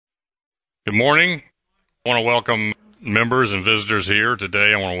Good morning. I want to welcome members and visitors here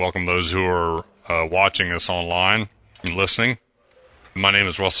today. I want to welcome those who are watching us online and listening. My name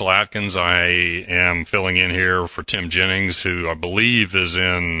is Russell Atkins. I am filling in here for Tim Jennings, who I believe is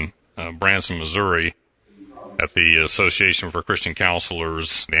in Branson, Missouri, at the Association for Christian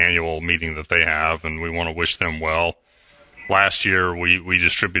Counselors, the annual meeting that they have, and we want to wish them well. Last year, we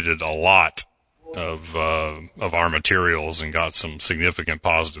distributed a lot of our materials and got some significant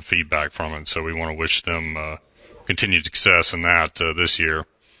positive feedback from it. So we want to wish them continued success in that this year.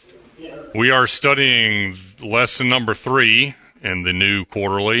 We are studying lesson number 3 in the new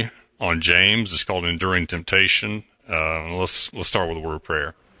quarterly on James. It's called Enduring Temptation. Let's start with a word of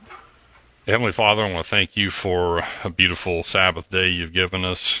prayer. Heavenly Father, I want to thank you for a beautiful Sabbath day you've given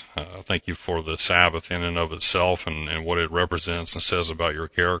us. Thank you for the Sabbath in and of itself and what it represents and says about your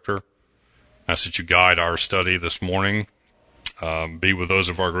character. I ask that you guide our study this morning. Be with those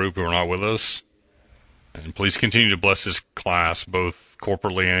of our group who are not with us. And please continue to bless this class, both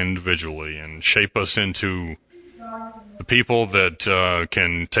corporately and individually, and shape us into the people that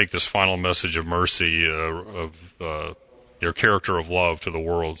can take this final message of mercy, of your character of love to the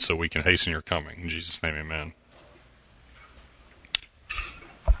world, so we can hasten your coming. In Jesus' name, amen.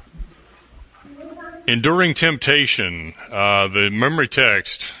 Enduring temptation, the memory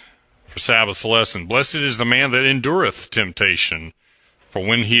text for Sabbath's lesson. Blessed is the man that endureth temptation, for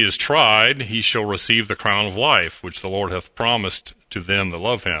when he is tried, he shall receive the crown of life, which the Lord hath promised to them that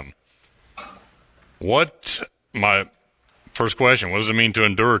love him. My first question, what does it mean to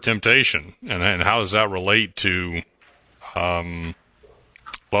endure temptation? And how does that relate to loving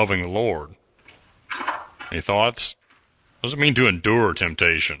the Lord? Any thoughts? What does it mean to endure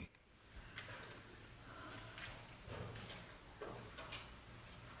temptation?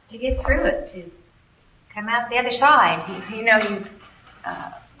 To get through it, to come out the other side. You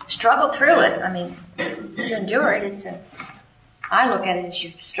struggle through it. I mean, to endure it is to, I look at it as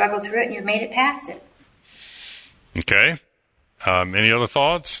you've struggled through it and you've made it past it. Okay. Any other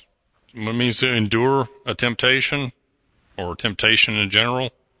thoughts? What it means to endure a temptation or temptation in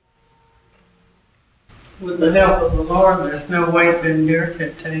general? With the help of the Lord, there's no way to endure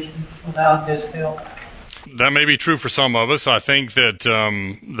temptation without His help. That may be true for some of us. I think that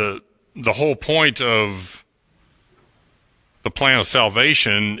the whole point of the plan of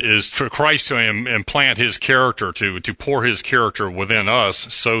salvation is for Christ to implant His character, to pour His character within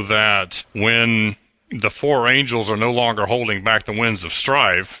us, so that when the 4 angels are no longer holding back the winds of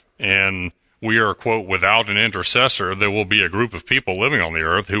strife, and we are, quote, without an intercessor, there will be a group of people living on the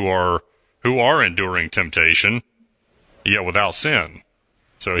earth who are enduring temptation, yet without sin.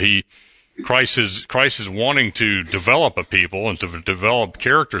 So Christ is wanting to develop a people and to develop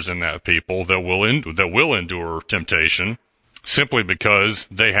characters in that people that will endure temptation, simply because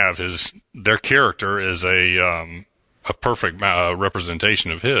they have their character is a perfect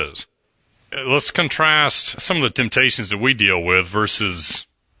representation of His. Let's contrast some of the temptations that we deal with versus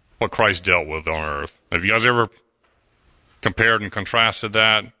what Christ dealt with on earth. Have you guys ever compared and contrasted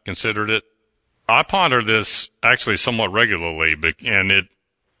that, considered it? I ponder this actually somewhat regularly, and it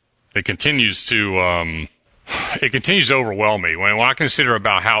continues to overwhelm me when I consider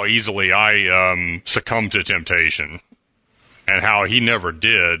about how easily I succumb to temptation and how He never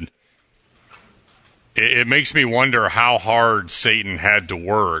did. It makes me wonder how hard Satan had to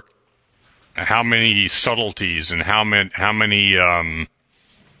work, how many subtleties, and how many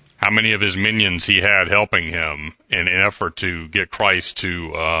of his minions he had helping him in an effort to get Christ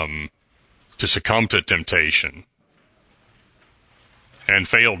to succumb to temptation, and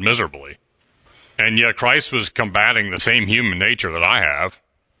failed miserably. And yet Christ was combating the same human nature that I have.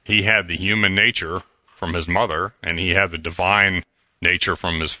 He had the human nature from His mother, and He had the divine nature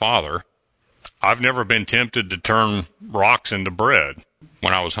from His Father. I've never been tempted to turn rocks into bread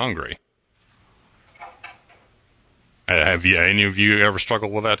when I was hungry. Have any of you ever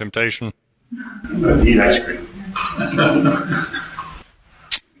struggled with that temptation? Eat ice cream.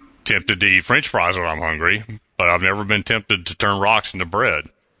 Tempted to eat French fries when I'm hungry, but I've never been tempted to turn rocks into bread.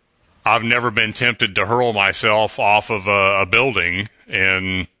 I've never been tempted to hurl myself off of a building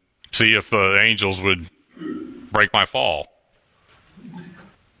and see if the angels would break my fall.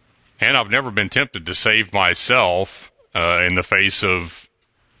 And I've never been tempted to save myself in the face of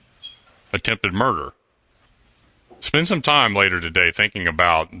attempted murder. Spend some time later today thinking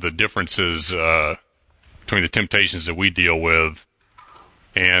about the differences between the temptations that we deal with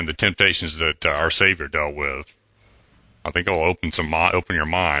and the temptations that our Savior dealt with. I think it'll open your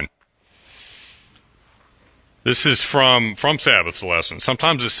mind. This is from Sabbath's lesson.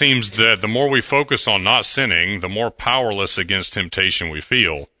 Sometimes it seems that the more we focus on not sinning, the more powerless against temptation we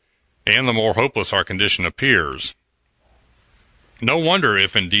feel. and the more hopeless our condition appears. No wonder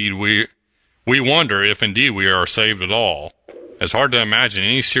if indeed we wonder if indeed we are saved at all. It's hard to imagine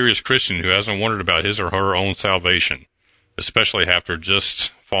any serious Christian who hasn't wondered about his or her own salvation, especially after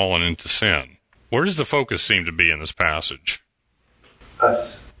just fallen into sin. Where does the focus seem to be in this passage?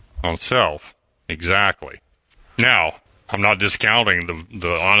 Us. On self. Exactly. Now, I'm not discounting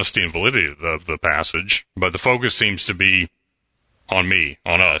the honesty and validity of the passage, but the focus seems to be on me,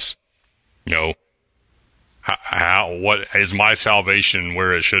 on us. You know, what is my salvation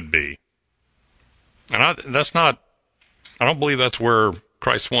where it should be? And I don't believe that's where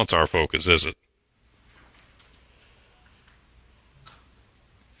Christ wants our focus, is it?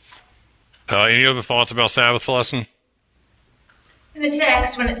 Any other thoughts about Sabbath lesson? In the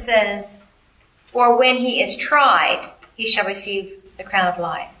text, when it says, "Or when he is tried, he shall receive the crown of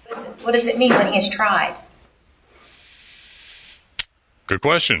life." What does it mean when he is tried? Good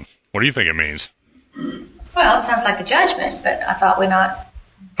question. What do you think it means? Well, it sounds like the judgment, but I thought we're not.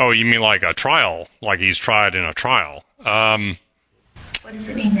 Oh, you mean like a trial, like he's tried in a trial. What does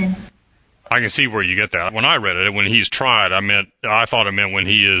it mean then? I can see where you get that. When I read it, when he's tried, I thought it meant when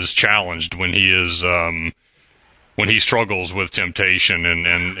he is challenged, when he is, when he struggles with temptation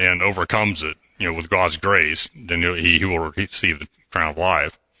and overcomes it, you know, with God's grace, then he will receive the crown of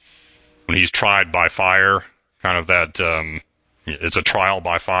life. When he's tried by fire, kind of that, it's a trial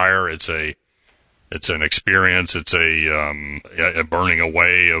by fire. It's an experience. It's a burning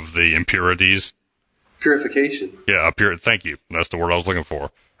away of the impurities. Purification. Yeah, thank you. That's the word I was looking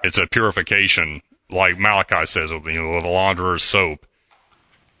for. It's a purification, like Malachi says, with the launderer's soap.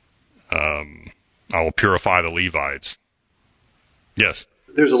 I will purify the Levites. Yes.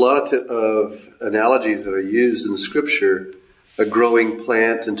 There's a lot of analogies that are used in Scripture: a growing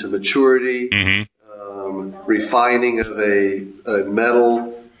plant into maturity, refining of a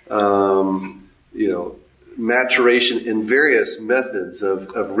metal, maturation in various methods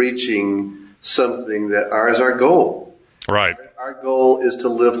of reaching something that is our goal. Right. Our goal is to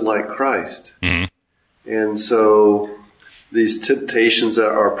live like Christ. Mm-hmm. And so these temptations that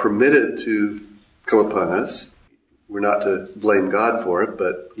are permitted to come upon us, we're not to blame God for it,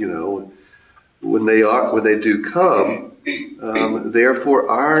 but, when they do come, they are for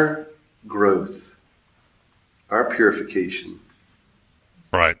our growth, our purification.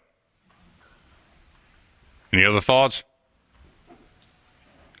 Right. Any other thoughts?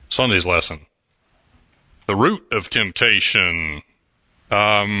 Sunday's lesson. The root of temptation.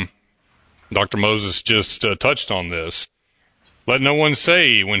 Dr. Moses just touched on this. Let no one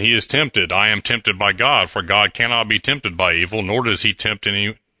say when he is tempted, I am tempted by God, for God cannot be tempted by evil, nor does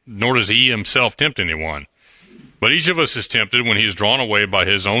he himself tempt anyone. But each of us is tempted when he is drawn away by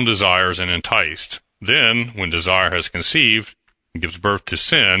his own desires and enticed. Then, when desire has conceived, it gives birth to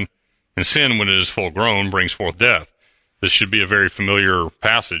sin, and sin, when it is full grown, brings forth death. This should be a very familiar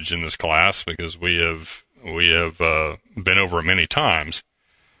passage in this class because we have been over it many times.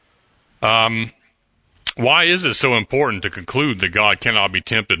 Why is it so important to conclude that God cannot be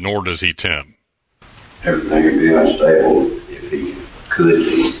tempted, nor does he tempt? Everything would be unstable if he could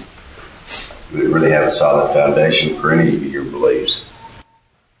be. We would really have a solid foundation for any of your beliefs.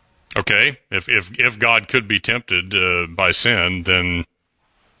 Okay, if God could be tempted by sin, then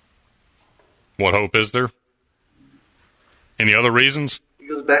what hope is there? Any other reasons? It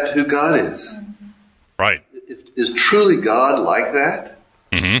goes back to who God is. Right. Is truly God like that?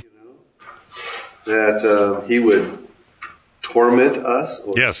 Mm-hmm. That he would torment us?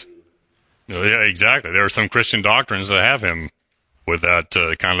 Yes. Yeah, exactly. There are some Christian doctrines that have him with that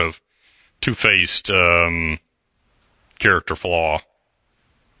kind of two-faced character flaw.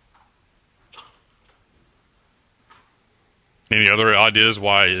 Any other ideas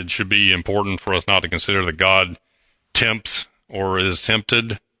why it should be important for us not to consider that God tempts or is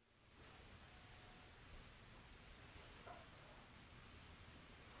tempted?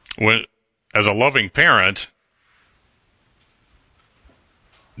 As a loving parent,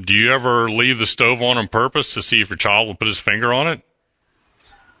 do you ever leave the stove on purpose to see if your child will put his finger on it?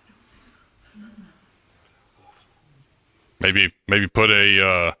 Maybe put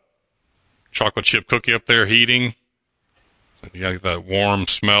a chocolate chip cookie up there heating. So you got that warm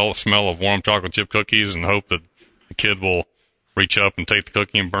smell of warm chocolate chip cookies, and hope that the kid will reach up and take the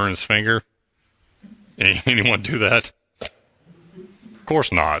cookie and burn his finger. Anyone do that? Of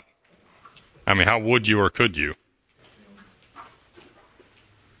course not. I mean, how would you or could you?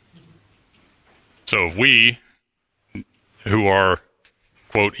 So if we, who are,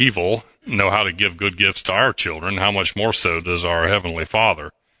 quote, evil, know how to give good gifts to our children, how much more so does our Heavenly Father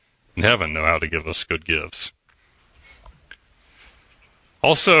in heaven know how to give us good gifts?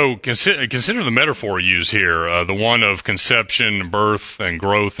 Also, consider the metaphor used here, the one of conception, birth, and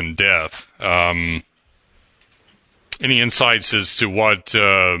growth and death. Any insights as to what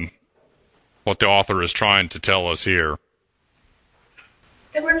the author is trying to tell us here?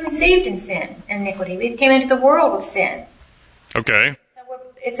 That we're conceived in sin and iniquity. We came into the world with sin. Okay. So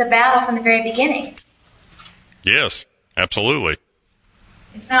it's a battle from the very beginning. Yes, absolutely.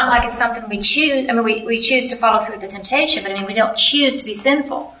 It's not like it's something we choose. I mean, we choose to follow through with the temptation, but I mean, we don't choose to be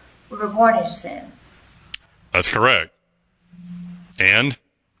sinful. We were born into sin. That's correct. And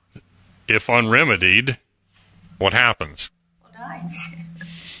if unremedied, what happens? We'll die in sin.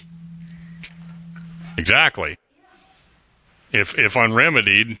 Exactly. If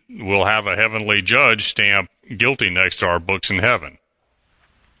unremedied, we'll have a heavenly judge stamp guilty next to our books in heaven.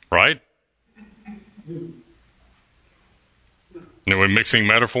 Right? Are we mixing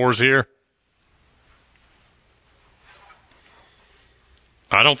metaphors here?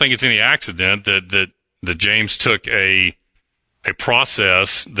 I don't think it's any accident that James took a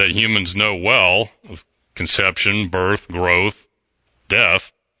process that humans know well of conception, birth, growth,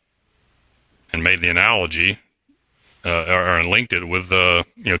 death, and made the analogy or linked it with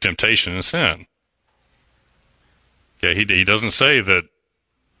temptation and sin. Okay, he doesn't say that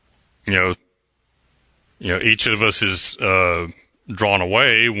each of us is drawn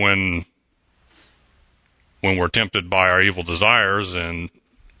away when we're tempted by our evil desires, and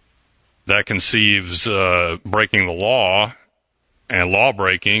that conceives breaking the law, and law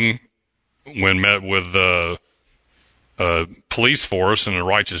breaking when met with a police force and a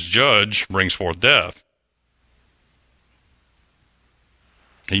righteous judge brings forth death.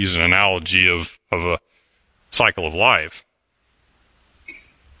 He used an analogy of a cycle of life,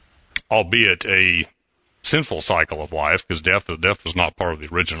 albeit a sinful cycle of life, because death was not part of the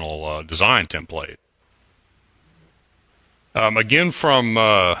original design template. Again, from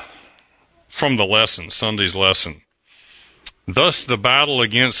the lesson, Sunday's lesson. Thus, the battle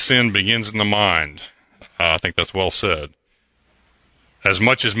against sin begins in the mind. I think that's well said. As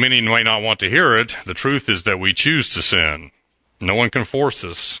much as many may not want to hear it, the truth is that we choose to sin. No one can force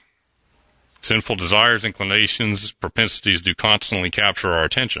us. Sinful desires, inclinations, propensities do constantly capture our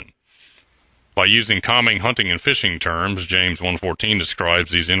attention. By using common hunting and fishing terms, James 1:14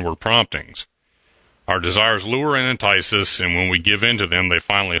 describes these inward promptings. Our desires lure and entice us, and when we give in to them, they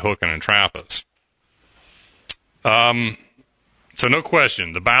finally hook and entrap us. So no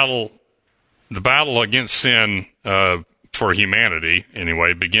question, the battle against sin for humanity,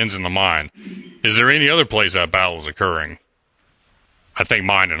 anyway, begins in the mind. Is there any other place that battle is occurring? I think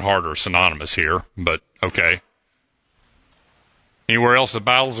mind and heart are synonymous here, but okay. Anywhere else the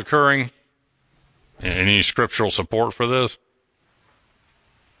battle's occurring? Any scriptural support for this?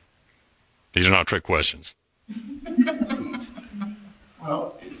 These are not trick questions.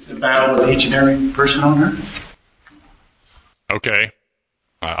 Well, it's a battle with each and every person on earth. Okay.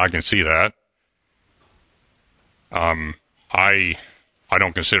 I can see that. I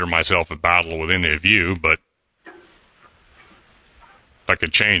don't consider myself a battle with any of you, but that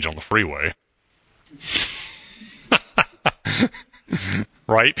could change on the freeway.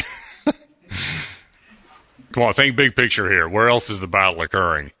 Right? Come on, think big picture here. Where else is the battle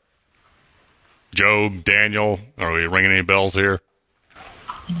occurring? Job, Daniel, are we ringing any bells here?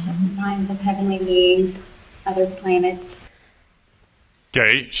 Minds of heavenly beings, other planets.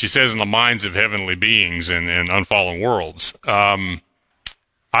 Okay, she says in the minds of heavenly beings in unfallen worlds. I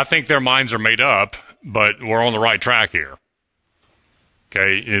think their minds are made up, but we're on the right track here.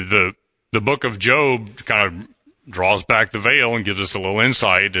 Okay, the book of Job kind of draws back the veil and gives us a little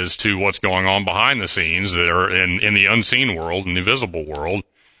insight as to what's going on behind the scenes that are in the unseen world, in the visible world,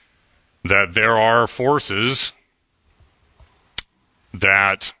 that there are forces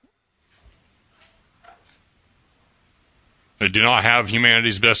that do not have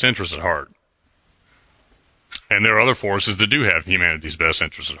humanity's best interests at heart. And there are other forces that do have humanity's best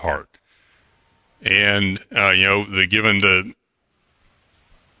interests at heart. And, given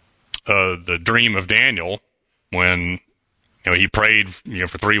the dream of Daniel, when he prayed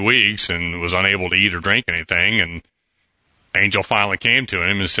for 3 weeks and was unable to eat or drink anything, and angel finally came to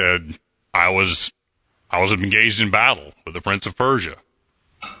him and said, I was engaged in battle with the Prince of Persia,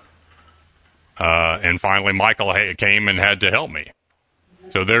 and finally Michael came and had to help me.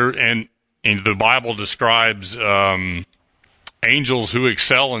 So and the Bible describes angels who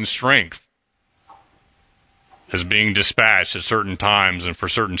excel in strength as being dispatched at certain times and for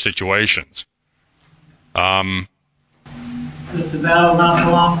certain situations. Does the battle not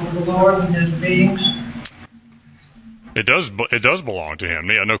belong to the Lord and His beings? It does belong to Him,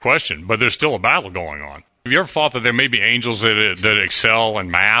 yeah, no question. But there's still a battle going on. Have you ever thought that there may be angels that excel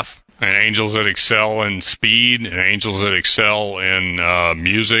in math, and angels that excel in speed, and angels that excel in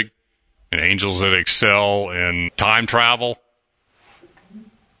music, and angels that excel in time travel,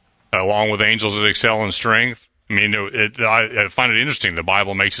 along with angels that excel in strength? I mean, I find it interesting. The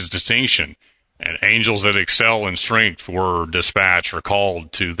Bible makes its distinction, and angels that excel in strength were dispatched or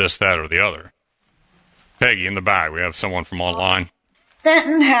called to this, that, or the other. Peggy, in the back, we have someone from online.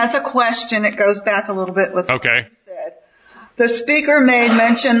 Fenton has a question. It goes back a little bit with what you said. The speaker made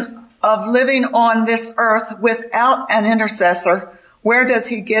mention of living on this earth without an intercessor. Where does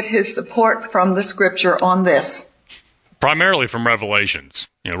he get his support from the scripture on this? Primarily from Revelations.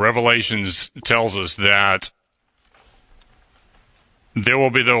 Revelations tells us that there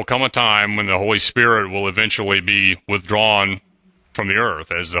will come a time when the Holy Spirit will eventually be withdrawn from the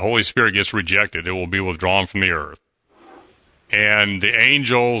earth. As the Holy Spirit gets rejected, it will be withdrawn from the earth. And the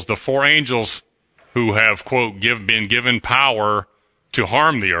angels, the 4 angels who have, quote, been given power to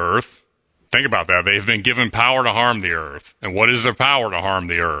harm the earth. Think about that. They've been given power to harm the earth. And what is their power to harm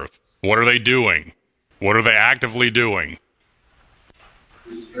the earth? What are they doing? What are they actively doing?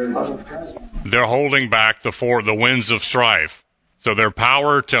 They're holding back the winds of strife. So their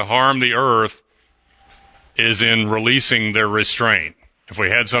power to harm the earth is in releasing their restraint. If we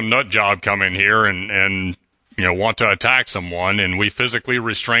had some nut job come in here and want to attack someone, and we physically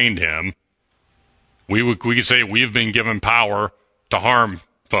restrained him, we could say we've been given power to harm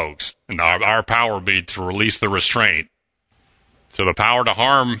folks, and our power would be to release the restraint. So the power to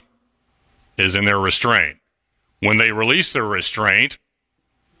harm is in their restraint. When they release their restraint,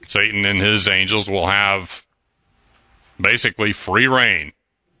 Satan and his angels will have basically free reign.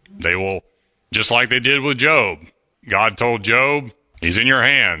 They will, just like they did with Job. God told Job, he's in your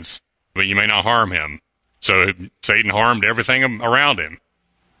hands, but you may not harm him. So Satan harmed everything around him.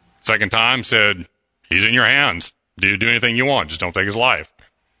 Second time said, he's in your hands. Do anything you want. Just don't take his life.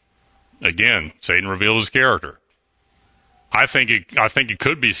 Again, Satan revealed his character. I think it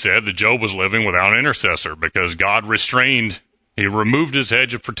could be said that Job was living without an intercessor because God he removed his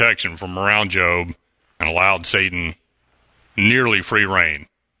hedge of protection from around Job and allowed Satan nearly free reign.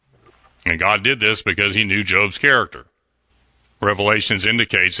 And God did this because he knew Job's character. Revelations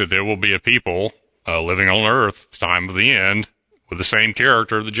indicates that there will be a people living on earth at the time of the end with the same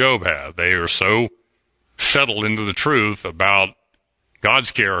character that Job had. They are so settled into the truth about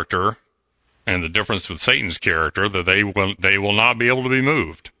God's character and the difference with Satan's character that they will not be able to be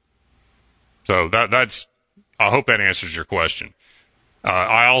moved. So that's I hope that answers your question.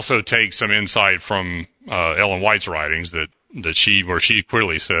 I also take some insight from Ellen White's writings that she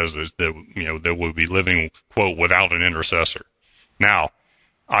clearly says that we'll be living, quote, without an intercessor. Now,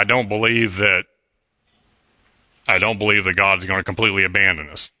 I don't believe that God's going to completely abandon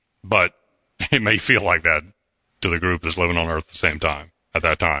us, but it may feel like that to the group that's living on earth at the same time, at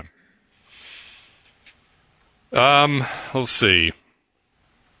that time. Let's see.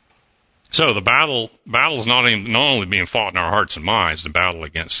 So the battle's not only being fought in our hearts and minds, the battle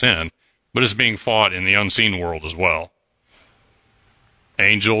against sin, but it's being fought in the unseen world as well.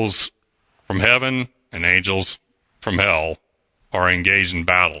 Angels from heaven and angels from hell are engaged in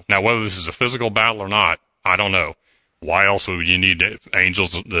battle. Now, whether this is a physical battle or not, I don't know. Why else would you need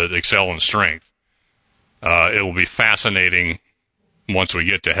angels that excel in strength? It will be fascinating once we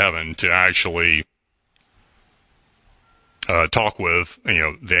get to heaven to actually talk with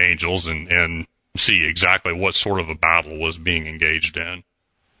the angels and see exactly what sort of a battle was being engaged in.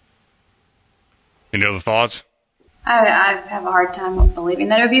 Any other thoughts? I have a hard time believing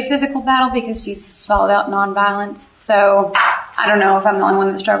that it would be a physical battle because Jesus is all about nonviolence. So I don't know if I'm the only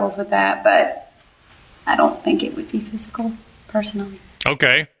one that struggles with that, but I don't think it would be physical, personally.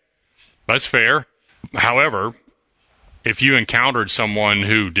 Okay, that's fair. However, if you encountered someone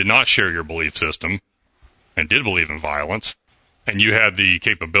who did not share your belief system and did believe in violence, and you had the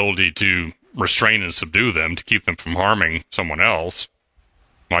capability to restrain and subdue them to keep them from harming someone else,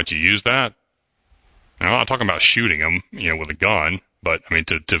 might you use that? Now, I'm not talking about shooting them, with a gun, but I mean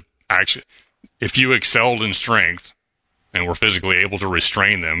to actually, if you excelled in strength and were physically able to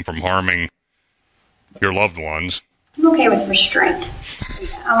restrain them from harming your loved ones. I'm okay with restraint.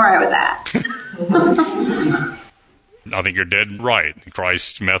 I'm all right with that. I think you're dead right.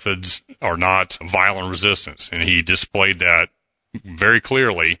 Christ's methods are not violent resistance, and he displayed that very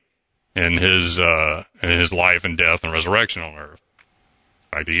clearly in his life and death and resurrection on earth.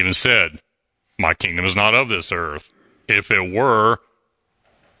 In fact, he even said, "My kingdom is not of this earth. If it were,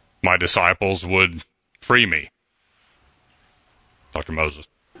 my disciples would free me." Dr. Moses.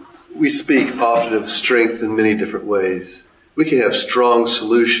 We speak often of strength in many different ways. We can have strong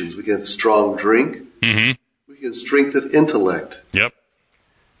solutions. We can have strong drink. Mm-hmm. We get strength of intellect. Yep.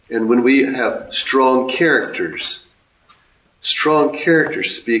 And when we have strong characters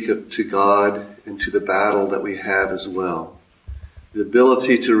speak up to God and to the battle that we have as well. The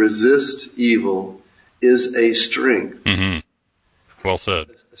ability to resist evil is a strength. Mm-hmm. Well said.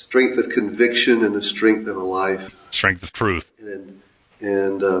 A strength of conviction and a strength of a life. Strength of truth.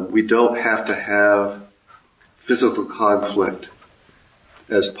 And we don't have to have physical conflict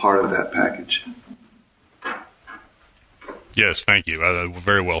as part of that package. Yes, thank you.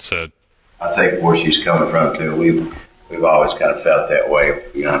 Very well said. I think where she's coming from too, we've always kind of felt that way.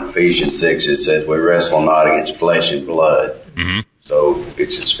 You know, in Ephesians 6 it says we wrestle not against flesh and blood. Mm-hmm. So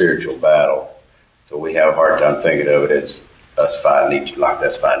it's a spiritual battle. So we have a hard time thinking of it as us fighting each other.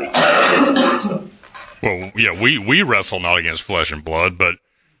 So. Well, yeah, we wrestle not against flesh and blood, but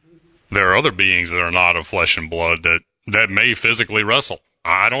there are other beings that are not of flesh and blood that may physically wrestle.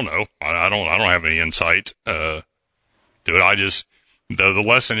 I don't know. I don't have any insight to it. The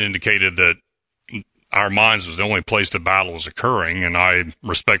lesson indicated that our minds was the only place the battle was occurring, and I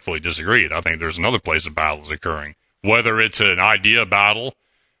respectfully disagreed. I think there's another place the battle is occurring. Whether it's an idea battle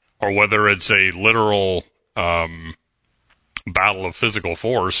or whether it's a literal battle of physical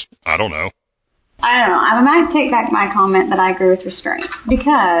force, I don't know. I don't know. I might take back my comment that I agree with restraint,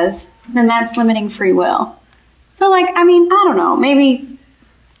 because then that's limiting free will. So, I don't know. Maybe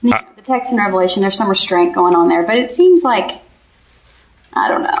the text in Revelation, there's some restraint going on there, but it seems like, I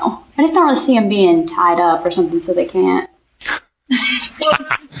don't know. I just don't really see them being tied up or something so they can't.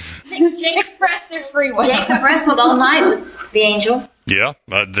 Jacob express their free will. Jacob wrestled all night with the angel. Yeah,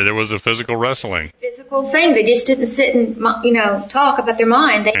 there was a physical wrestling. Physical thing. They just didn't sit and, talk about their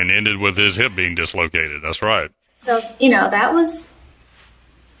mind. And ended with his hip being dislocated. That's right. So,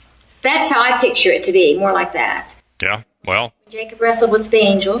 that's how I picture it to be, more like that. Yeah, well. Jacob wrestled with the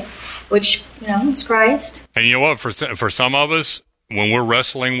angel, which, is Christ. And you know what? For some of us, when we're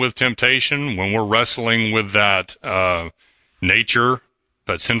wrestling with temptation, when we're wrestling with that nature,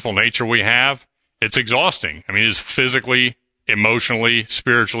 that sinful nature we have, it's exhausting. I mean, it's physically, emotionally,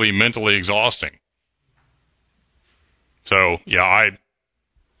 spiritually, mentally exhausting. So, yeah, I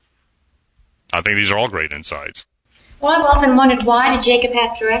think these are all great insights. Well, I've often wondered, why did Jacob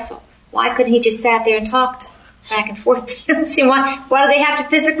have to wrestle? Why couldn't he just sat there and talked back and forth to him? See, why do they have to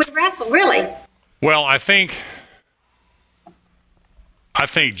physically wrestle, really? Well, I think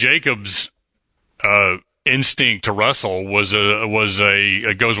Jacob's instinct to wrestle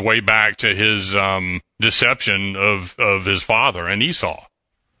it goes way back to his deception of his father and Esau.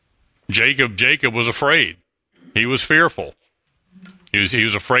 Jacob was afraid. He was fearful. He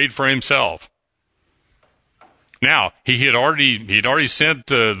was afraid for himself. Now, he had already sent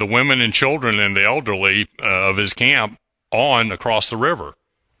the women and children and the elderly of his camp on across the river.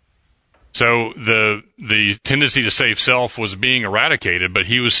 So the tendency to save self was being eradicated, but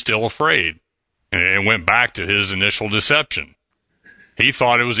he was still afraid and went back to his initial deception. He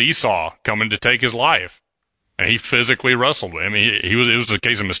thought it was Esau coming to take his life, and he physically wrestled with him. It was a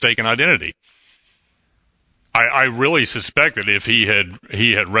case of mistaken identity. I really suspect that if he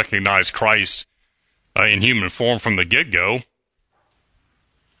had recognized Christ in human form from the get-go,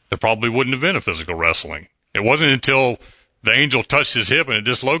 there probably wouldn't have been a physical wrestling. It wasn't until the angel touched his hip and it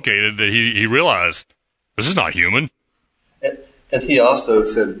dislocated that he realized, this is not human. And he also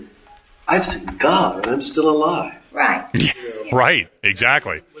said, I've seen God and I'm still alive. Right. Right,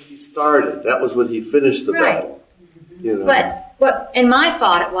 exactly. When he started, that was when he finished the battle. But what in my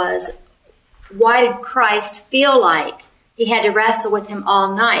thought it was, why did Christ feel like he had to wrestle with him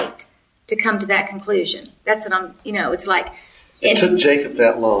all night to come to that conclusion? That's what it's like. It took Jacob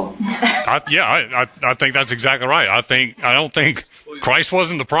that long. I think that's exactly right. I don't think Christ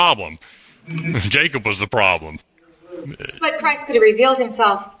wasn't the problem. Jacob was the problem. But Christ could have revealed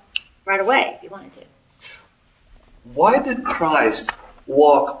himself right away if he wanted to. Why did Christ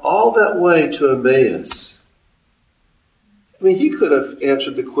walk all that way to Emmaus? I mean, he could have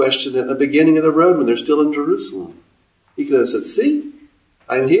answered the question at the beginning of the road when they're still in Jerusalem. He could have said, see,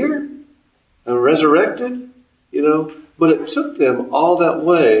 I'm here. I'm resurrected, But it took them all that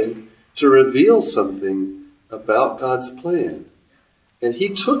way to reveal something about God's plan. And he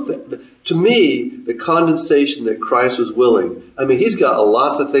took that. To me, the condensation that Christ was willing. I mean, he's got a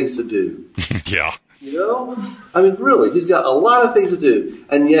lot of things to do. Yeah. I mean, really, he's got a lot of things to do.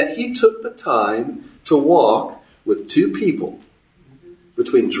 And yet he took the time to walk with two people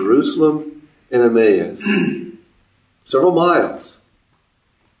between Jerusalem and Emmaus. Several miles.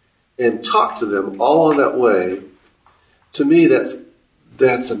 And talk to them all on that way. To me, that's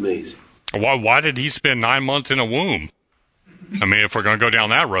amazing. Why did he spend 9 months in a womb? I mean, if we're going to go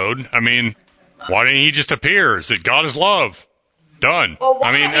down that road, I mean, Why didn't he just appear? Said God is love. Done. Well,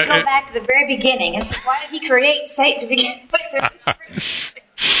 why don't we go back to the very beginning and say, why did he create Satan to begin with?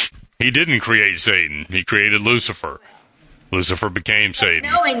 He didn't create Satan. He created Lucifer. Lucifer became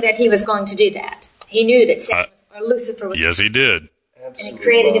Satan. Knowing that he was going to do that. He knew that Satan or Lucifer was. Yes, he did. And he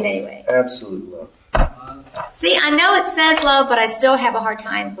created him anyway. Absolute love. See, I know it says love, but I still have a hard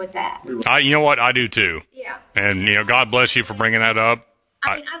time with that. You know what? I do too. Yeah. And, God bless you for bringing that up.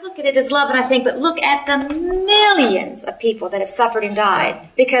 I mean, I look at it as love, and I think, but look at the millions of people that have suffered and died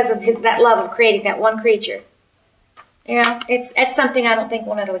because of that love of creating that one creature. It's something I don't think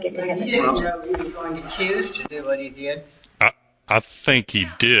we'll ever get to heaven. He didn't know he was going to choose to do what he did. I think he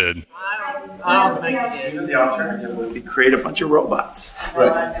did. I don't think he did. The alternative would be create a bunch of robots.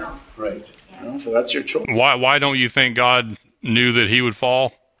 Right. Right. So that's your choice. Why don't you think God knew that he would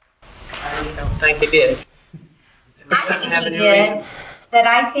fall? I just don't think he did. I think he did. But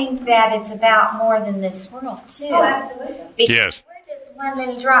I think that it's about more than this world, too. Oh, absolutely. Because yes. we're just one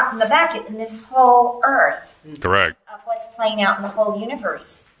little drop in the bucket in this whole earth. Correct. Of what's playing out in the whole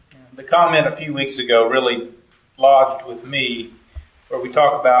universe. The comment a few weeks ago really lodged with me, where we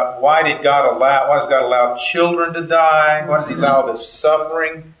talk about why does God allow children to die? Why does he allow this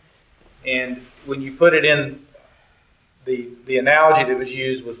suffering? And when you put it in, the analogy that was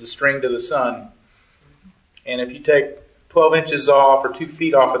used was the string to the sun. And if you take 12 inches off or 2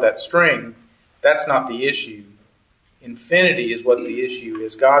 feet off of that string, that's not the issue. Infinity is what the issue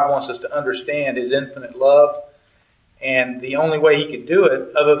is. God wants us to understand his infinite love, and the only way he could do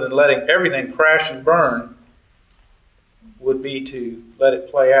it, other than letting everything crash and burn, would be to let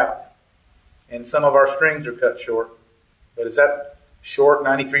it play out. And some of our strings are cut short. But is that short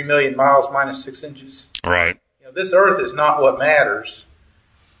 93 million miles minus 6 inches? Right. This earth is not what matters.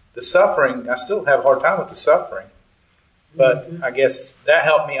 The suffering, I still have a hard time with the suffering. But I guess that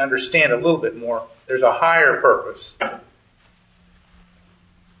helped me understand a little bit more. There's a higher purpose.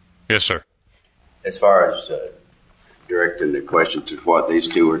 Yes, sir. As far as directing the question to what these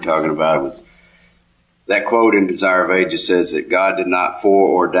two were talking about, was that quote in Desire of Ages says that God did not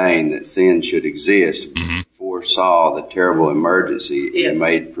foreordain that sin should exist, foresaw the terrible emergency, and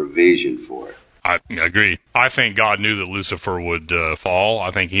made provision for it. I agree. I think God knew that Lucifer would fall.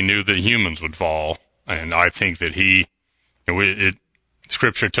 I think he knew that humans would fall. And I think that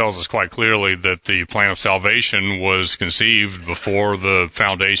Scripture tells us quite clearly that the plan of salvation was conceived before the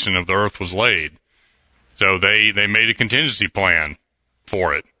foundation of the earth was laid. So they made a contingency plan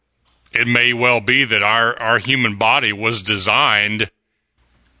for it. It may well be that our human body was designed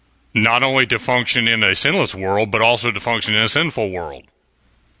not only to function in a sinless world, but also to function in a sinful world.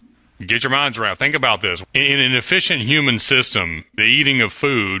 Get your minds around. Think about this. In an efficient human system, the eating of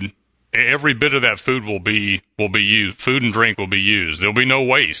food, every bit of that food will be used. Food and drink will be used. There'll be no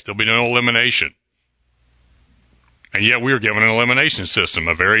waste. There'll be no elimination. And yet we are given an elimination system,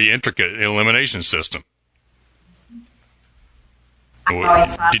 a very intricate elimination system. I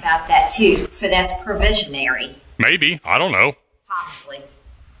always thought about that too. So that's provisionary. Maybe. I don't know. Possibly.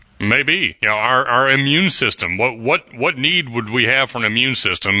 Maybe. Our immune system. What need would we have for an immune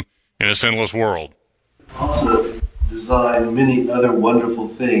system in a sinless world? Also design many other wonderful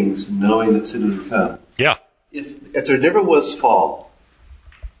things knowing that sin would come. Yeah. If there never was fall,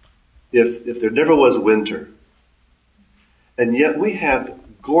 if there never was winter, and yet we have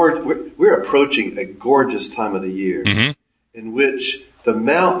we're approaching a gorgeous time of the year in which the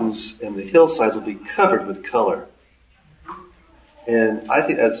mountains and the hillsides will be covered with color. And I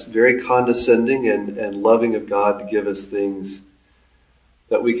think that's very condescending and loving of God to give us things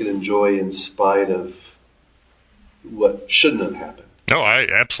that we can enjoy in spite of what shouldn't have happened. No,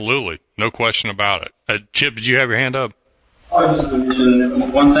 absolutely. No question about it. Chip, did you have your hand up? I was just going to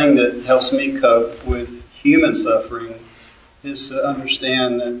mention one thing that helps me cope with human suffering is to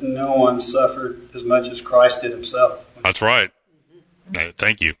understand that no one suffered as much as Christ did himself. That's right.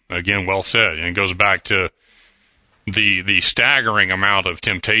 Thank you. Again, well said. And it goes back to the staggering amount of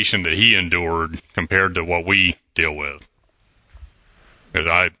temptation that he endured compared to what we deal with. Because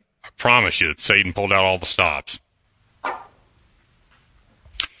I promise you, Satan pulled out all the stops.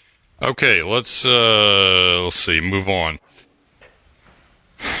 Okay, let's see, move on.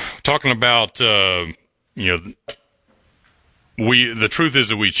 Talking about, the truth is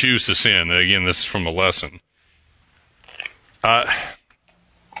that we choose to sin. Again, this is from the lesson.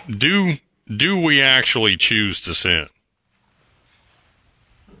 Do we actually choose to sin?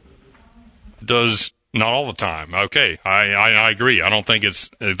 Not all the time. Okay, I agree. I don't think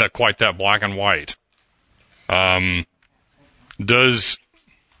it's quite that black and white.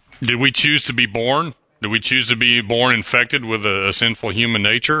 Did we choose to be born? Did we choose to be born infected with a sinful human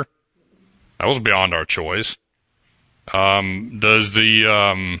nature? That was beyond our choice. Does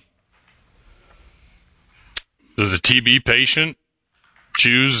the TB patient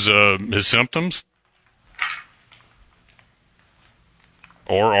choose his symptoms?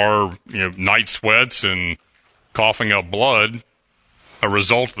 Or are night sweats and coughing up blood a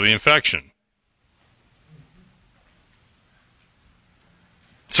result of the infection?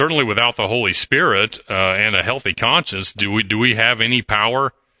 Certainly, without the Holy Spirit and a healthy conscience, do we have any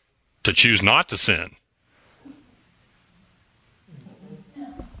power to choose not to sin?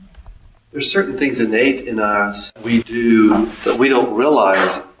 There's certain things innate in us we do that we don't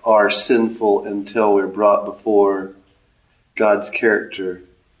realize are sinful until we're brought before God's character.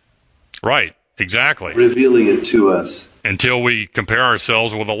 Right, exactly. Revealing it to us. Until we compare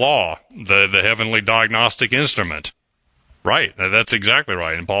ourselves with the law, the heavenly diagnostic instrument. Right, that's exactly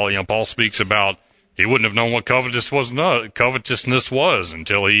right. And Paul speaks about he wouldn't have known what covetousness was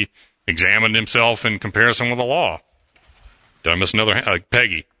until he examined himself in comparison with the law. Did I miss another?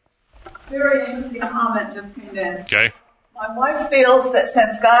 Peggy. Very interesting comment just came in. Okay. My wife feels that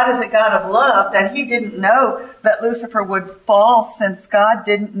since God is a God of love, that he didn't know that Lucifer would fall since God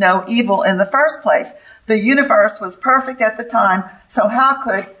didn't know evil in the first place. The universe was perfect at the time, so how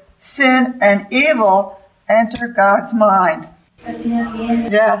could sin and evil enter God's mind?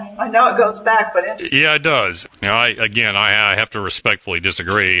 Yeah, I know it goes back, but yeah, it does. I have to respectfully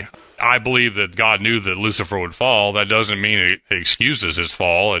disagree. I believe that God knew that Lucifer would fall. That doesn't mean it excuses his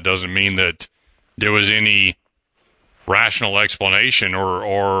fall. It doesn't mean that there was any rational explanation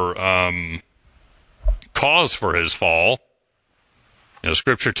or cause for his fall.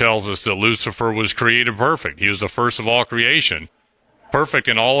 Scripture tells us that Lucifer was created perfect. He was the first of all creation. Perfect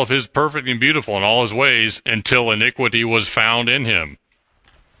and beautiful in all his ways until iniquity was found in him.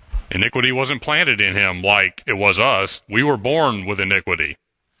 Iniquity wasn't planted in him like it was us. We were born with iniquity.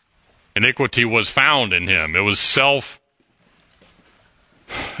 Iniquity was found in him. It was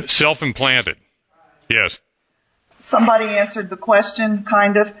self-implanted. Yes. Somebody answered the question,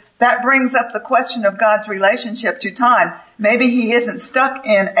 kind of. That brings up the question of God's relationship to time. Maybe he isn't stuck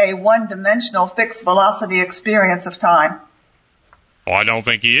in a one-dimensional fixed velocity experience of time. Well, I don't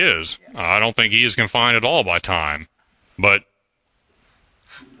think he is. I don't think he is confined at all by time. But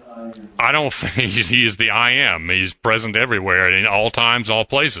I don't think he is the I am. He's present everywhere, in all times, all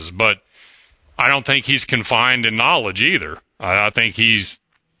places. But I don't think he's confined in knowledge either. I think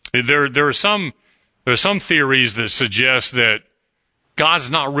there are some theories that suggest that God's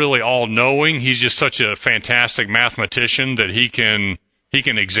not really all-knowing. He's just such a fantastic mathematician that he can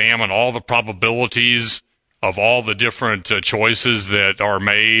examine all the probabilities of all the different choices that are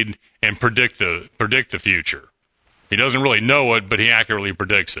made and predict the future. He doesn't really know it, but he accurately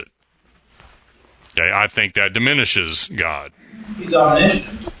predicts it. Okay, I think that diminishes God. He's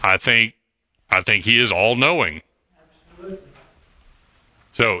omniscient. I think he is all-knowing.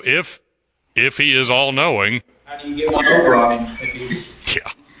 So if he is all-knowing, how do you get one over on him?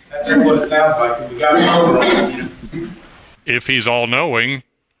 Yeah. That's just what it sounds like. We got one over on him. If he's all-knowing,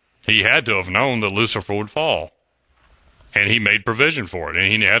 he had to have known that Lucifer would fall. And he made provision for it. And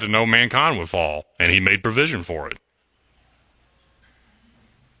he had to know mankind would fall. And he made provision for it.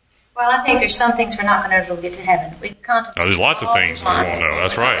 Well, I think there's some things we're not going to be able to get to heaven. We contemplate. There's lots of things we won't know.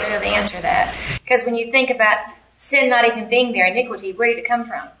 That's right. I don't know the answer to that. Because when you think about sin not even being there, iniquity, where did it come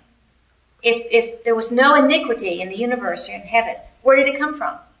from? If there was no iniquity in the universe or in heaven, where did it come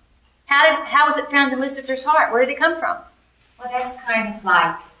from? How was it found in Lucifer's heart? Where did it come from? Well, that's kind of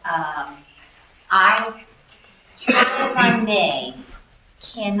like, I, try as I may,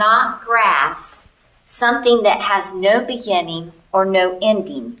 cannot grasp something that has no beginning or no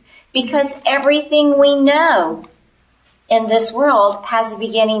ending. Because everything we know in this world has a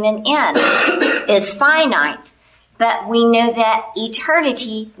beginning and end. It's finite. But we know that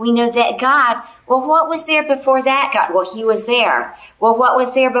eternity, we know that God, well, what was there before that God? Well, he was there. Well, what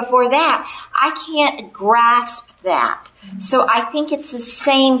was there before that? I can't grasp that. So I think it's the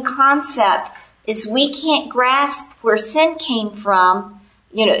same concept as we can't grasp where sin came from.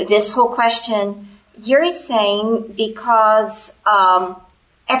 This whole question you're saying because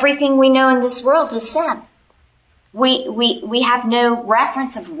everything we know in this world is sin. We have no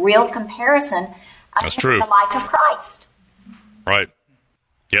reference of real comparison. That's true. The life of Christ. Right.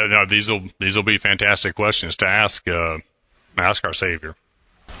 Yeah. No. These will be fantastic questions to ask our Savior.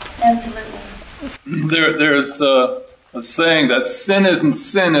 Absolutely. There's a saying that sin isn't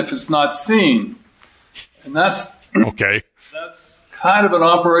sin if it's not seen, and that's okay. That's kind of an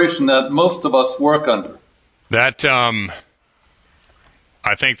operation that most of us work under. That I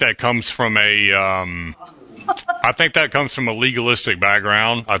think that comes from a I think that comes from a legalistic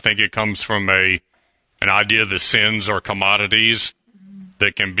background. I think it comes from an idea that sins are commodities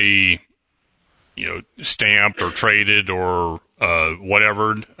that can be, stamped or traded or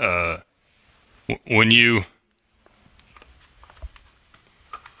whatever. When you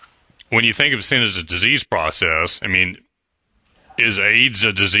think of sin as a disease process, I mean, is AIDS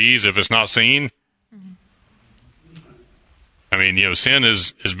a disease if it's not seen? I mean, sin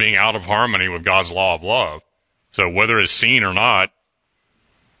is being out of harmony with God's law of love. So whether it's seen or not,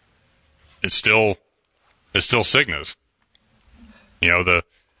 it's still sickness.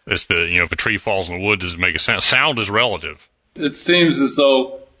 If a tree falls in the wood, does it make a sound? Sound is relative. It seems as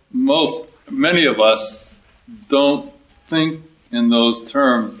though many of us don't think in those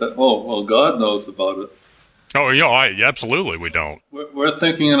terms that, God knows about it. Oh, absolutely we don't. We're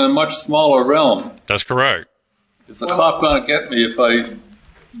thinking in a much smaller realm. That's correct. Is the cop going to get me if I,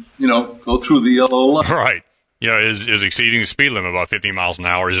 go through the yellow light? Right. Is exceeding the speed limit about 50 miles an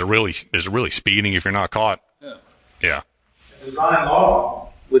hour, is it really speeding if you're not caught? Yeah. Yeah. Design law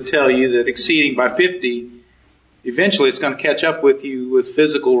would tell you that exceeding by 50, eventually it's going to catch up with you with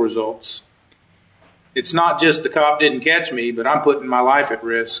physical results. It's not just the cop didn't catch me, but I'm putting my life at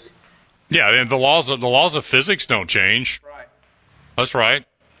risk. Yeah, and the laws of physics don't change. Right. That's right.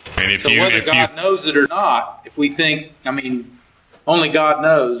 And whether God knows it or not, if we think, only God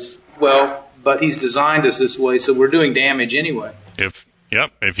knows, but He's designed us this way, so we're doing damage anyway. If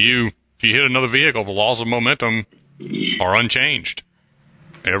you hit another vehicle, the laws of momentum are unchanged.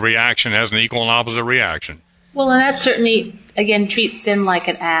 Every action has an equal and opposite reaction. Well, and that certainly, again, treats sin like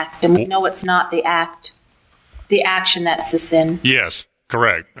an act, and we know it's not the action that's the sin. Yes,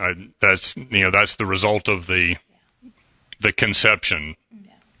 correct. That's the result of the conception.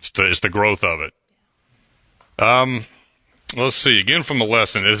 It's the growth of it. Let's see. Again from the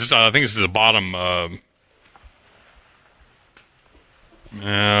lesson. I think this is the bottom.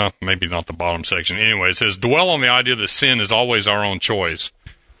 Maybe not the bottom section. Anyway, it says, dwell on the idea that sin is always our own choice.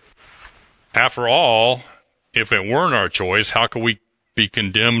 After all, if it weren't our choice, how could we be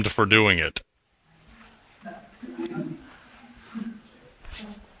condemned for doing it?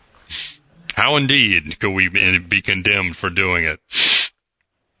 How indeed could we be condemned for doing it?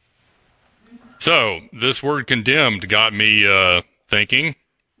 So, this word condemned got me thinking,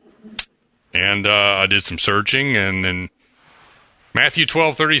 and I did some searching, and in Matthew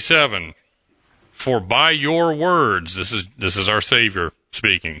 12:37, for by your words, this is our Savior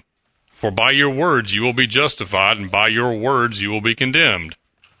speaking, for by your words you will be justified, and by your words you will be condemned.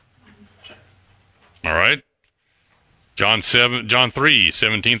 All right? John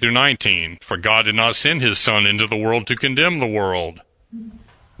 3:17 through 19, for God did not send his Son into the world to condemn the world,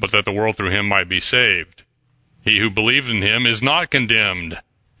 but that the world through him might be saved. He who believes in him is not condemned,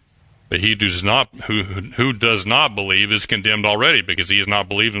 but he who does not believe is condemned already, because he has not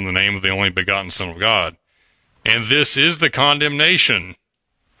believed in the name of the only begotten Son of God. And this is the condemnation.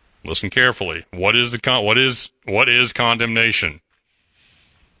 Listen carefully. What is condemnation?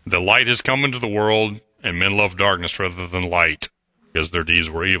 The light has come into the world, and men love darkness rather than light, because their deeds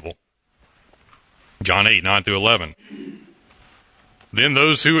were evil. John 8:9 through 11. Then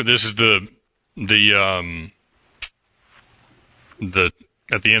those who, this is the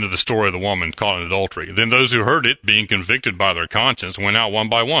at the end of the story of the woman caught in adultery. Then those who heard it, being convicted by their conscience, went out one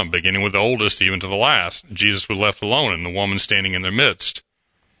by one, beginning with the oldest even to the last. Jesus was left alone, and the woman standing in their midst.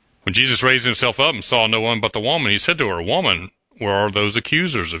 When Jesus raised himself up and saw no one but the woman, he said to her, Woman, where are those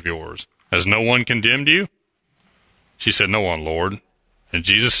accusers of yours? Has no one condemned you? She said, No one, Lord. And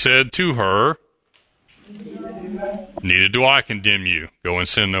Jesus said to her, Neither do I condemn you. Go and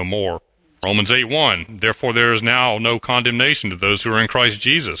sin no more. Romans 8:1. Therefore there is now no condemnation to those who are in Christ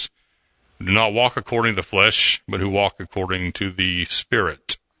Jesus, who do not walk according to the flesh, but who walk according to the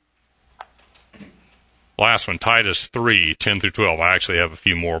Spirit. Last one, Titus 3:10 through 12. I actually have a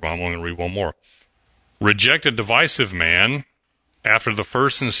few more, but I'm only going to read one more. Reject a divisive man after the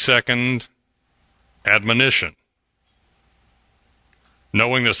first and second admonition,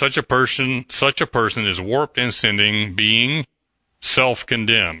 knowing that such a person is warped and sinning, being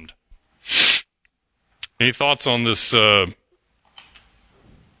self-condemned. Any thoughts on this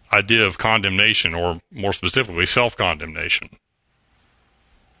idea of condemnation, or more specifically, self-condemnation?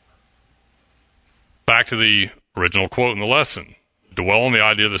 Back to the original quote in the lesson. Dwell on the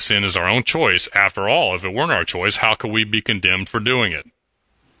idea that sin is our own choice. After all, if it weren't our choice, how could we be condemned for doing it?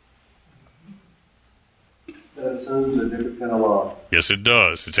 That assumes a different kind of law. Yes, it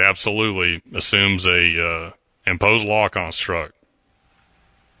does. It absolutely assumes a imposed law construct.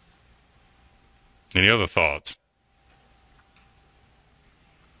 Any other thoughts?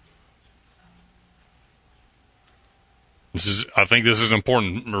 I think this is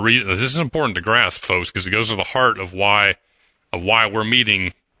important. This is important to grasp, folks, because it goes to the heart of why we're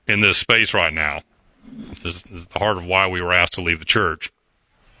meeting in this space right now. This is the heart of why we were asked to leave the church.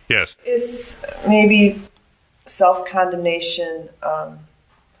 Yes? Is maybe self-condemnation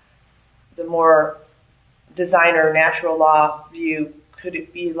the more designer natural law view? Could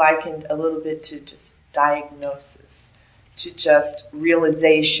it be likened a little bit to just diagnosis, to just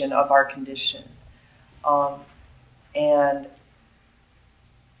realization of our condition, and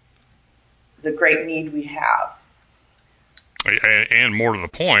the great need we have? And more to the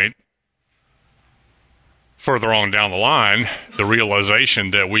point, further on down the line, the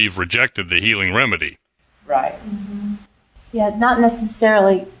realization that we've rejected the healing remedy. Right. Mm-hmm. Yeah, not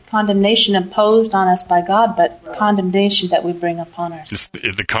necessarily condemnation imposed on us by God, but condemnation that we bring upon ourselves.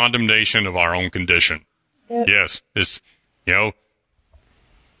 It's the condemnation of our own condition. Yes. It's,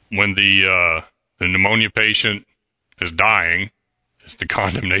 when the pneumonia patient is dying, it's the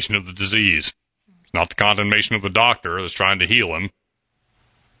condemnation of the disease. It's not the condemnation of the doctor that's trying to heal him.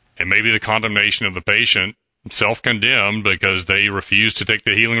 It may be the condemnation of the patient, self-condemned because they refuse to take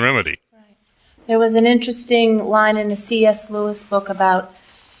the healing remedy. There was an interesting line in a C.S. Lewis book about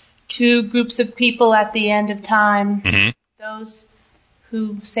two groups of people at the end of time. Mm-hmm. Those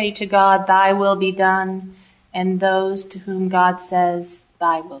who say to God, "Thy will be done," and those to whom God says,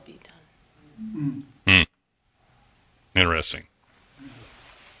 "Thy will be done." Mm. Interesting.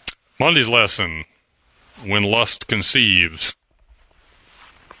 Monday's lesson, when lust conceives.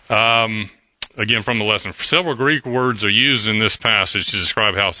 Again, from the lesson, several Greek words are used in this passage to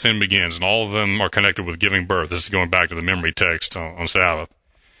describe how sin begins, and all of them are connected with giving birth. This is going back to the memory text on Sabbath.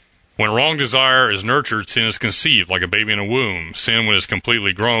 When wrong desire is nurtured, sin is conceived, like a baby in a womb. Sin, when it's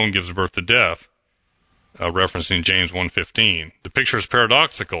completely grown, gives birth to death, referencing James 1:15. The picture is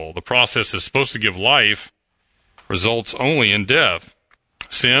paradoxical. The process is supposed to give life, results only in death.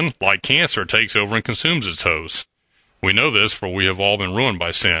 Sin, like cancer, takes over and consumes its host. We know this, for we have all been ruined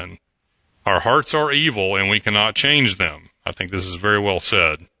by sin. Our hearts are evil, and we cannot change them. I think this is very well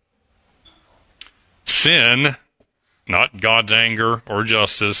said. Sin, not God's anger or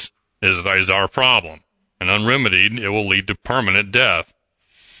justice, is our problem. And unremedied, it will lead to permanent death.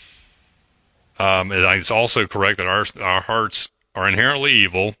 It's also correct that our hearts are inherently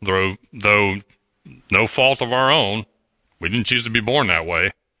evil, though no fault of our own. We didn't choose to be born that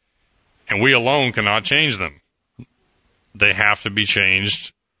way. And we alone cannot change them. They have to be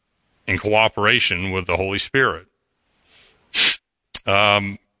changed in cooperation with the Holy Spirit.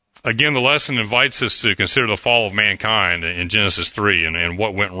 Again, the lesson invites us to consider the fall of mankind in Genesis 3 and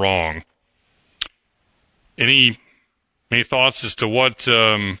what went wrong. Any thoughts as to what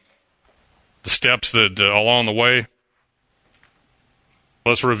the steps that along the way?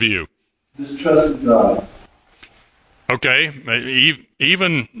 Let's review. Distrusted God. Okay,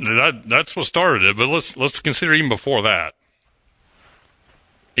 even that's what started it, but let's consider even before that.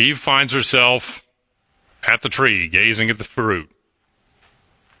 Eve finds herself at the tree, gazing at the fruit,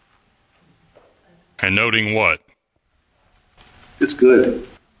 and noting what? It's good.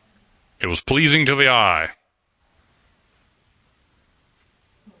 It was pleasing to the eye.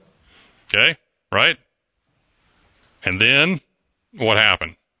 Okay, right? And then, what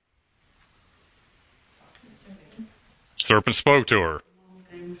happened? Serpent spoke to her.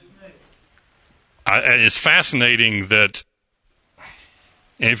 It's fascinating that,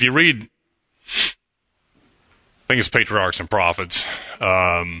 and if you read, I think it's Patriarchs and Prophets,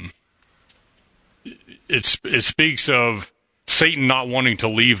 it speaks of Satan not wanting to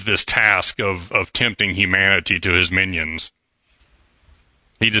leave this task of tempting humanity to his minions.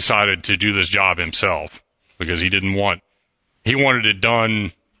 He decided to do this job himself because he wanted it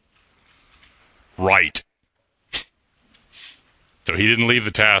done right. So he didn't leave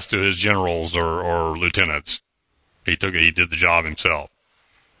the task to his generals or lieutenants. He did the job himself.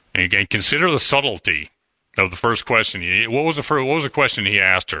 And again, consider the subtlety of the first question. What was the question he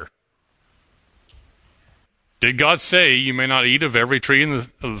asked her? Did God say you may not eat of every tree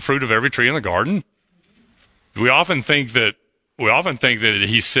of the fruit of every tree in the garden? We often think that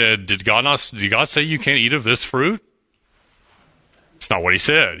he said, Did God say you can't eat of this fruit? It's not what he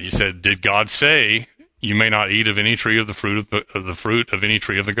said. He said, did God say you may not eat of any tree of the fruit of any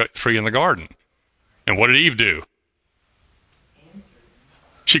tree of the tree in the garden? And what did Eve do?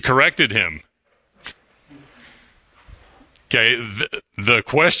 She corrected him. Okay, the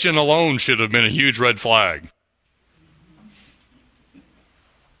question alone should have been a huge red flag.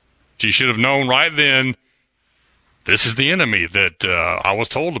 She should have known right then, this is the enemy that I was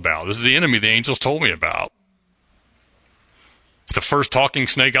told about. This is the enemy the angels told me about. It's the first talking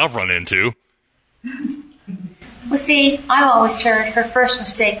snake I've run into. Well, see, I've always heard her first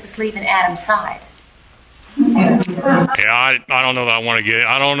mistake was leaving Adam's side. Yeah, I don't know that I want to get.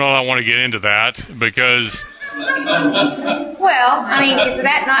 I don't know that I want to get into that because. Well, I mean, is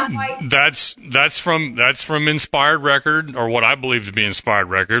that not quite? That's from inspired record, or what I believe to be inspired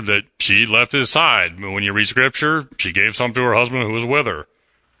record, that she left his side. When you read Scripture, she gave some to her husband who was with her.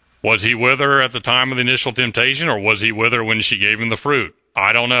 Was he with her at the time of the initial temptation, or was he with her when she gave him the fruit?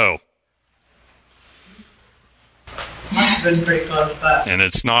 I don't know. Must have been pretty close by. And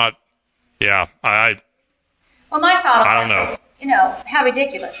it's not. Yeah, Well, my thought I don't about know. is, how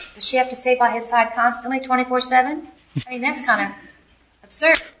ridiculous. Does she have to stay by his side constantly, 24/7? I mean, that's kind of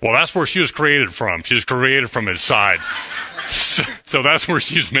absurd. Well, that's where she was created from. She was created from his side. So that's where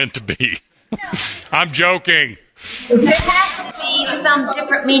she's meant to be. I'm joking. There has to be some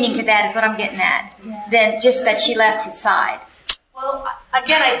different meaning to that, is what I'm getting at, than just that she left his side. Well,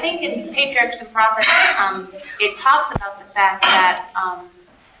 again, I think in Patriarchs and Prophets, it talks about the fact that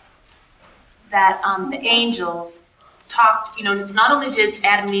the angels talked. Not only did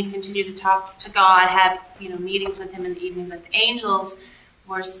Adam and Eve continue to talk to God, have meetings with Him in the evening, but the angels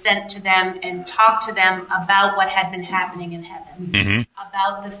were sent to them and talked to them about what had been happening in heaven,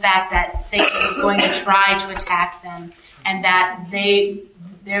 about the fact that Satan was going to try to attack them, and that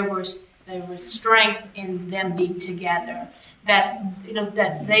there was strength in them being together. That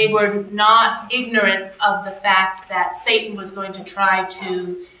that they were not ignorant of the fact that Satan was going to try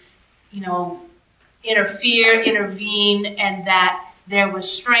to intervene, and that there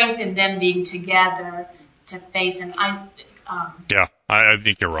was strength in them being together to face him. Yeah, I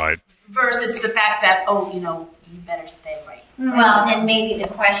think you're right. Versus the fact that, you better stay right. Well, and maybe the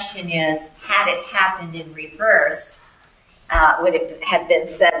question is, had it happened in reverse, would it have been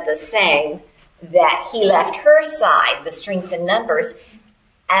said the same, that he left her side, the strength in numbers?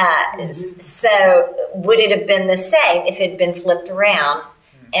 So would it have been the same if it had been flipped around?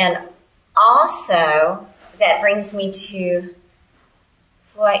 And also, that brings me to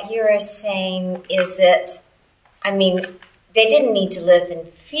what you're saying, they didn't need to live in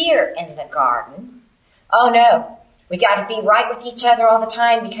fear in the garden. Oh no, we got to be right with each other all the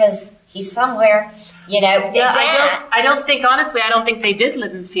time because he's somewhere, I don't think they did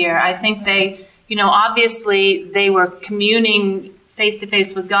live in fear. I think they, obviously they were communing face to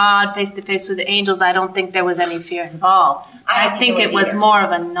face with God, face to face with the angels. I don't think there was any fear involved. I think it was more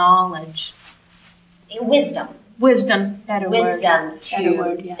of a knowledge. Wisdom. Better wisdom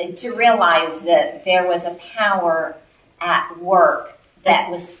word. To realize that there was a power at work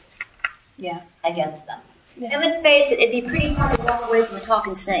that was against them. Yeah. And let's face it, it'd be pretty hard to walk away from a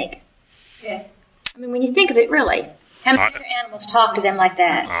talking snake. Yeah. I mean, when you think of it, really, how many other animals talk to them like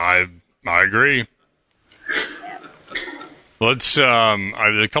that? I agree. Let's.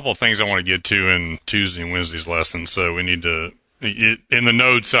 A couple of things I want to get to in Tuesday and Wednesday's lesson. So we need to, in the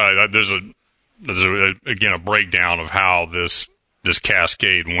notes, there's again a breakdown of how this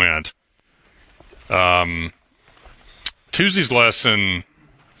cascade went. Tuesday's lesson,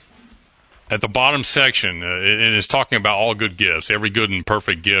 at the bottom section, it is talking about all good gifts. Every good and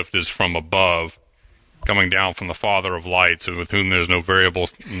perfect gift is from above, coming down from the Father of lights, with whom there's no variable,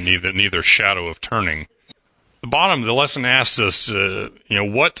 neither shadow of turning. The bottom of the lesson asks us,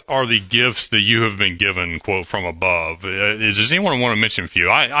 what are the gifts that you have been given, quote, from above? Does anyone want to mention a few?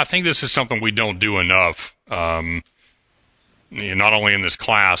 I think this is something we don't do enough, not only in this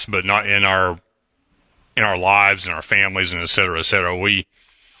class, but not in our lives, in our families, and et cetera, et cetera. We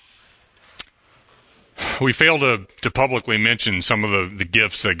fail to publicly mention some of the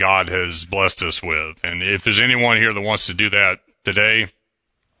gifts that God has blessed us with. And if there's anyone here that wants to do that today,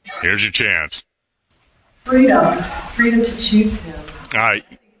 here's your chance. Freedom to choose Him.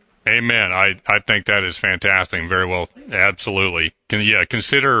 Amen. I think that is fantastic. Very well. Absolutely.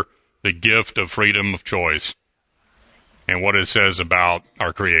 Consider the gift of freedom of choice and what it says about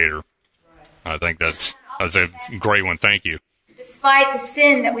our Creator. I think that's a great one. Thank you. Despite the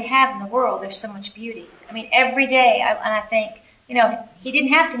sin that we have in the world, there's so much beauty. I mean, every day, I think, He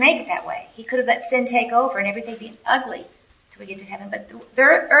didn't have to make it that way. He could have let sin take over and everything be ugly till we get to heaven. But the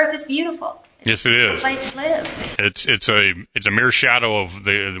earth is beautiful. Yes, it is. It's a place to live. It's a mere shadow of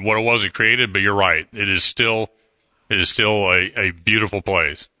what it was it created. But you're right. It is still a beautiful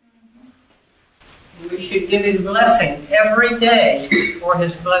place. We should give Him blessing every day for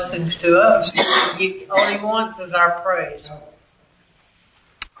His blessings to us. All He wants is our praise.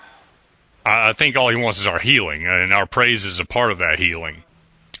 I think all He wants is our healing, and our praise is a part of that healing.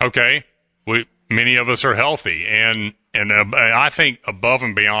 Okay, many of us are healthy, and I think above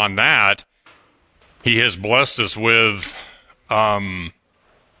and beyond that, He has blessed us with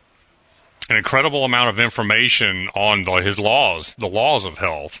an incredible amount of information on his laws, the laws of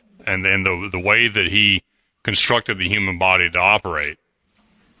health, and then the way that he constructed the human body to operate.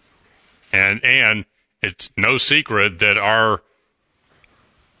 And it's no secret that our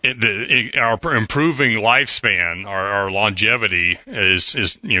improving lifespan, our longevity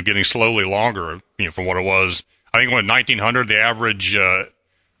is getting slowly longer, from what it was. I think when 1900, the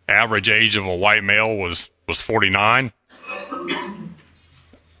average age of a white male was 49.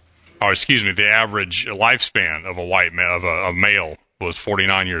 Or excuse me, the average lifespan of a male was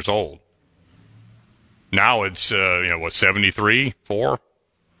 49 years old. Now it's 73, 4.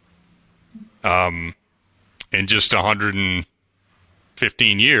 In just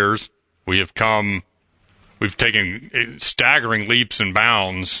 115 years, we've taken staggering leaps and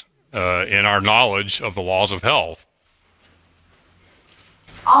bounds in our knowledge of the laws of health.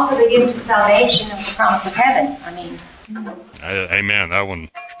 Also, the gift of salvation and the promise of heaven. I mean, amen. That one's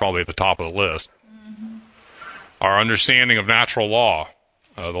probably at the top of the list. Mm-hmm. Our understanding of natural law,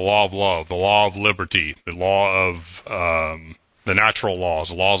 the law of love, the law of liberty, the law of the natural laws,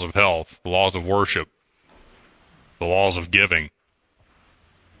 the laws of health, the laws of worship, the laws of giving.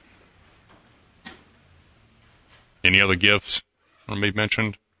 Any other gifts want to be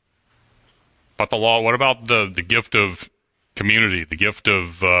mentioned? About the law, what about the gift of community, the gift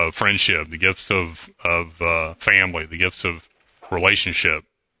of friendship, the gifts of family, the gifts of relationship?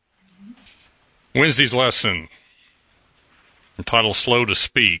 Wednesday's lesson, entitled Slow to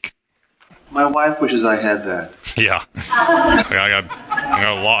Speak. My wife wishes I had that. Yeah. I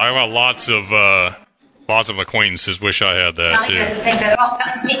got lots of acquaintances wish I had that, too. He doesn't think that all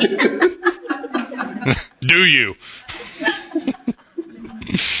about me. Do you?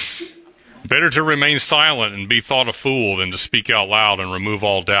 Better to remain silent and be thought a fool than to speak out loud and remove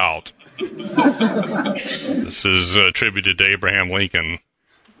all doubt. This is attributed to Abraham Lincoln.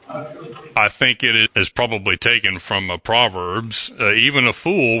 I think it is probably taken from Proverbs. Even a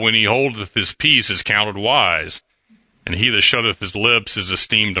fool, when he holdeth his peace, is counted wise, and he that shutteth his lips is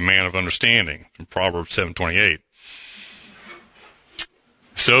esteemed a man of understanding. From Proverbs 7:28.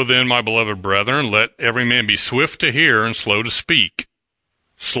 So then, my beloved brethren, let every man be swift to hear and slow to speak,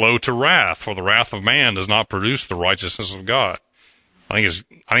 slow to wrath, for the wrath of man does not produce the righteousness of God. I think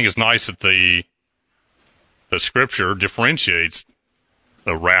it's nice that the Scripture differentiates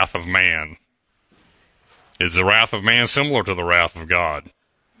the wrath of man. Is the wrath of man similar to the wrath of God?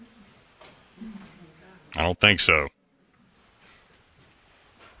 I don't think so.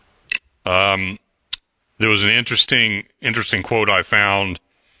 There was an interesting quote I found.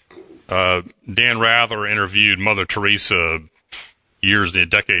 Dan Rather interviewed Mother Teresa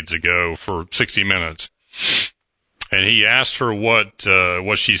decades ago for 60 Minutes. And he asked her what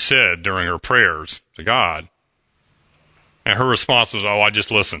she said during her prayers to God. And her response was, I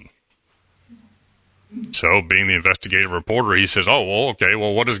just listen. So, being the investigative reporter, he says, okay,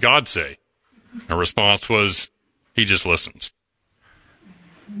 what does God say? Her response was, he just listens.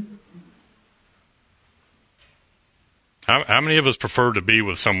 How many of us prefer to be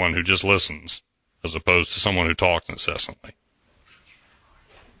with someone who just listens as opposed to someone who talks incessantly?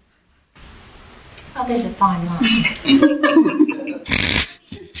 Oh, there's a fine line.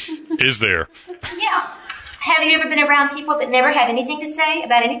 Is there? Yeah. Have you ever been around people that never have anything to say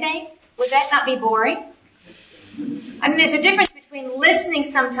about anything? Would that not be boring? I mean, there's a difference between listening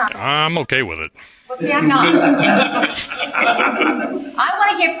sometimes. I'm okay with it. Well, see, I'm not.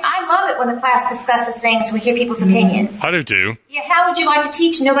 I love it when the class discusses things and we hear people's opinions. I do too. Yeah, how would you like to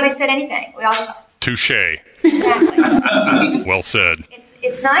teach and nobody said anything? We all just... Touché. Exactly. Well said.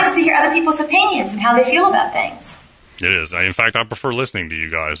 It's nice to hear other people's opinions and how they feel about things. It is. In fact, I prefer listening to you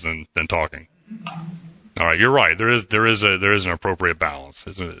guys than talking. All right, you're right. There is an appropriate balance.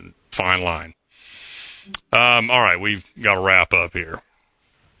 It's a fine line. All right, we've got to wrap up here.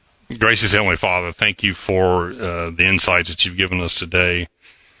 Gracious Heavenly Father, thank you for the insights that you've given us today.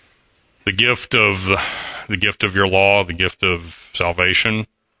 The gift of your law, the gift of salvation.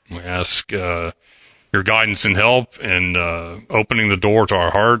 We ask your guidance and help in opening the door to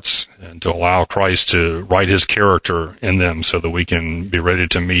our hearts and to allow Christ to write his character in them so that we can be ready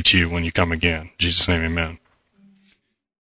to meet you when you come again. In Jesus' name, amen.